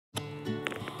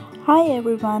Hi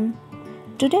everyone.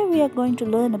 Today we are going to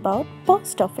learn about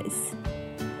post office.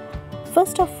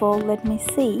 First of all, let me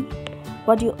see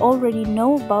what you already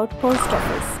know about post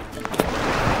office.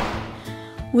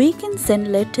 We can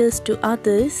send letters to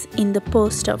others in the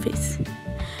post office.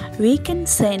 We can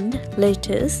send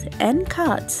letters and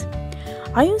cards.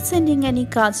 Are you sending any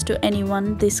cards to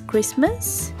anyone this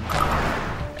Christmas?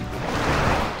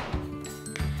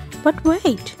 But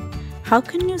wait, how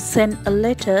can you send a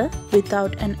letter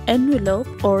without an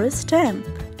envelope or a stamp?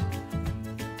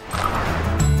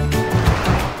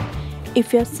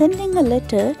 If you're sending a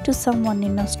letter to someone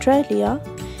in Australia,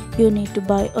 you need to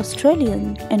buy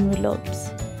Australian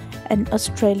envelopes and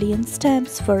Australian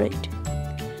stamps for it.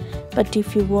 But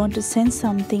if you want to send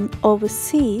something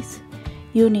overseas,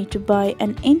 you need to buy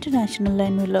an international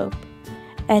envelope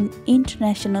and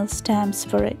international stamps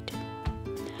for it.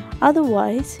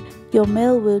 Otherwise, your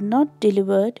mail will not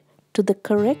delivered to the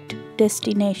correct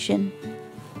destination.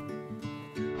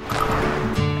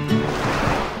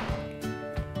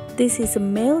 This is a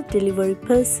mail delivery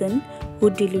person who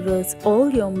delivers all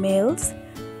your mails,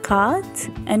 cards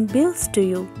and bills to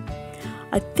you.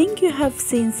 I think you have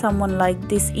seen someone like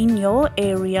this in your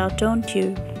area, don't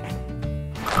you?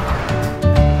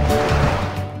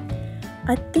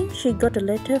 I think she got a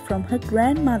letter from her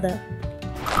grandmother.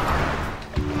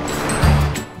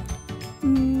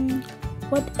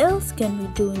 What else can we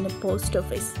do in the post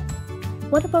office?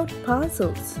 What about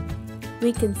parcels?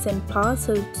 We can send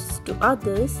parcels to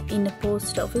others in a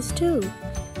post office too.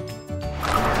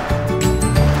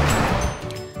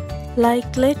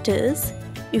 Like letters,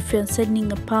 if you're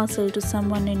sending a parcel to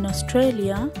someone in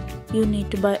Australia, you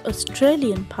need to buy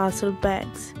Australian parcel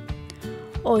bags.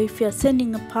 Or if you're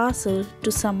sending a parcel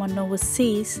to someone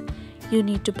overseas, you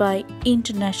need to buy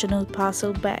international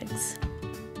parcel bags.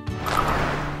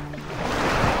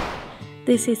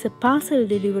 This is a parcel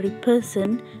delivery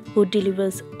person who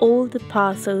delivers all the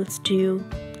parcels to you.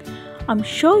 I'm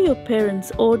sure your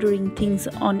parents ordering things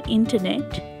on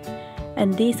internet,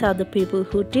 and these are the people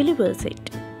who delivers it.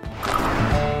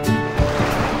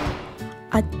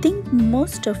 I think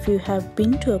most of you have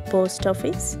been to a post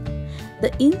office.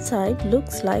 The inside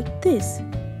looks like this,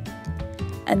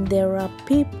 and there are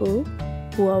people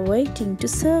who are waiting to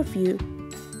serve you.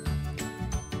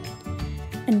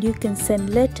 And you can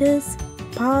send letters,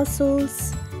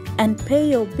 parcels and pay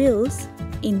your bills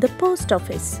in the post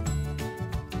office.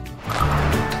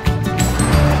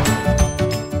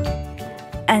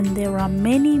 And there are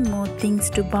many more things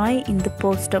to buy in the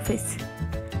post office.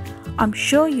 I'm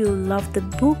sure you'll love the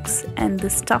books and the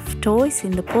stuffed toys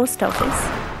in the post office.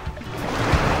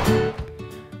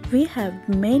 We have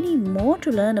many more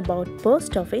to learn about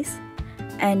post office,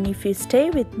 and if you stay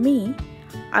with me,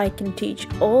 I can teach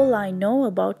all I know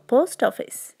about post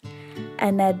office.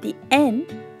 And at the end,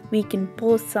 we can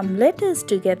post some letters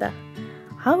together.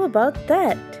 How about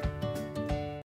that?